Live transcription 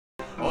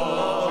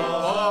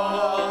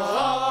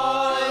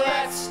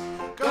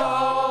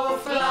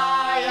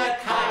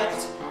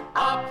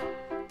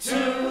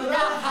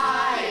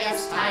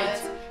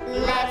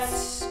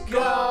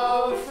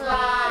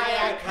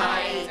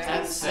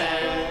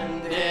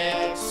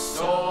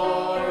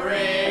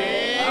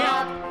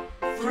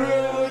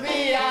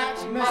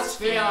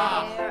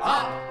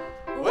up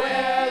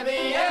where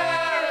the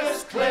air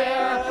is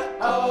clear.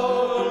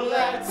 Oh,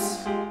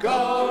 let's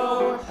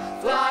go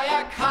fly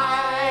a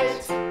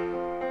kite.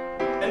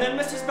 And then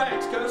Mrs.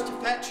 Banks goes to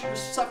fetch her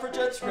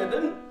suffragette's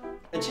ribbon,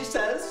 and she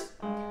says,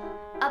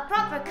 a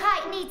proper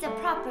kite needs a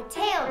proper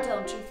tail,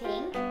 don't you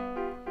think?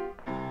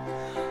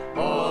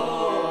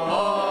 Oh,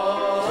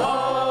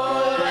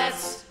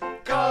 let's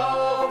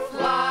go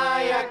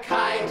fly a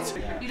kite.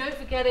 You don't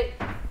forget it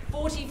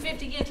 40,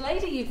 50 years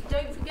later, you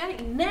don't forget it,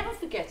 you never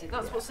forget it.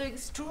 That's what's so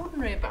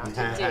extraordinary about it,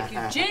 Dick.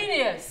 You're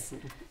genius.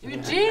 You're a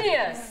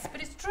genius.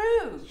 But it's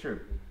true. It's true.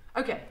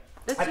 Okay,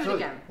 let's do it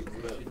again.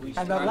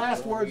 And the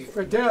last word,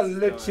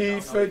 fidelity,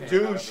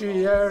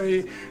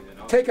 fiduciary.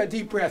 Take a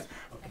deep breath.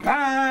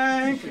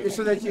 Bank,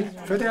 so that you,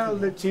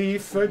 fidelity,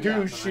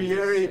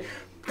 fiduciary,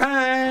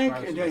 bank,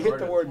 and then hit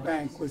the word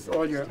bank with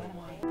all your.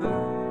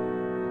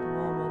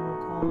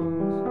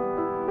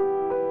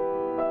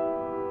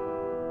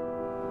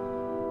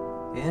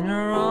 In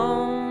her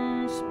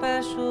own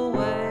special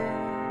way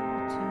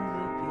to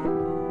the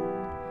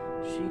people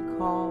she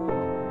called.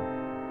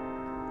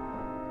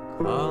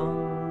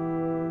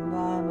 Come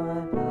by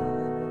my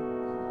bed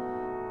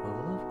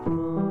full of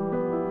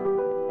crumbs.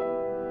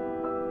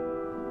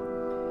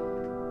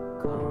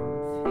 Come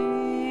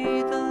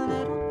feed the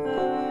little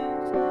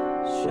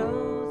birds, show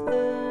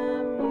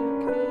them you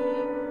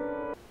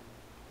care.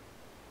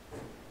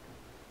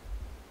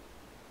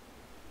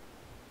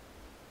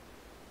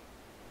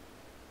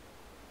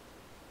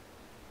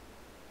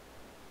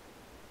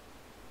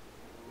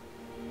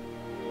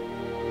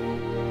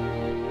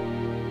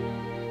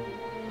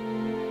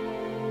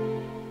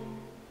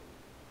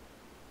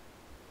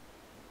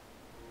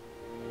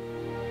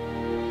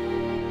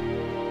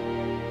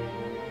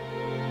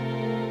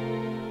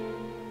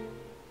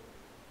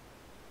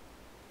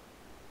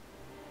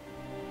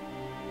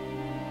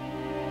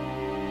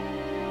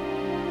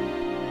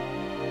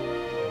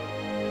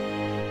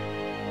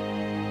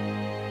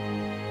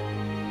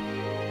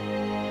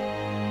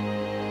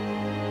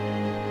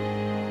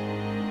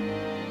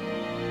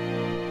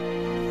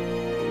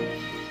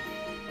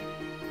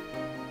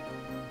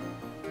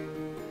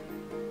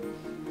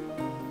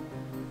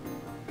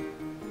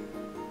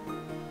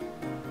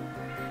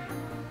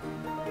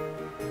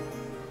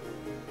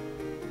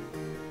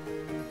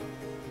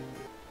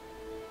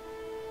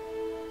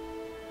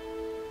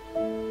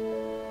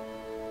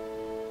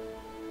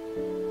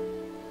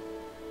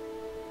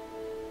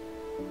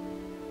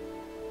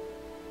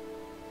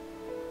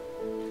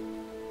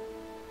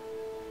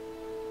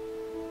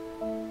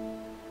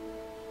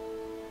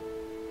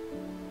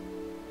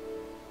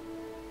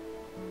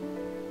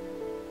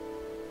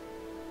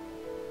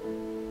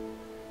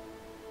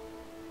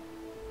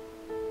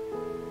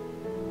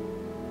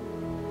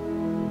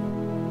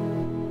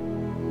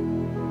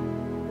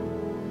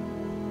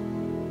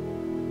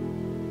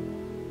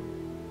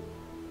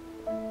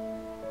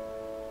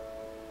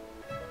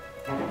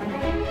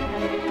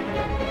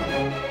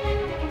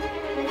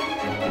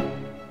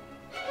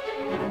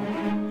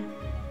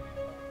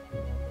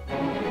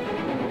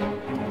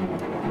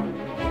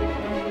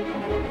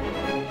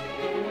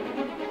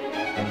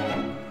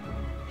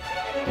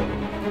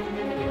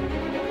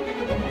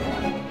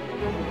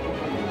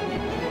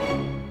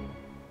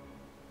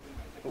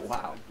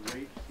 Wow.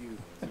 Great cue.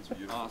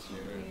 Awesome.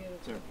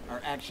 It's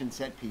our action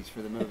set piece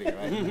for the movie,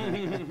 right?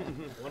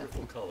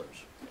 Wonderful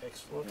colors.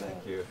 Excellent.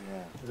 Thank you.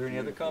 Yeah. Is there any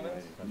other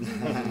comments?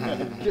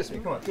 Kiss me,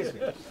 come on, kiss me.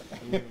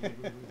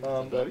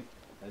 Buddy?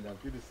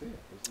 Good to see you.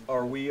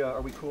 Are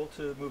we cool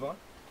to move on?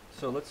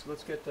 So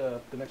let's get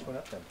the next one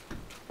up then.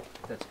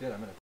 That's good. I'm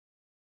gonna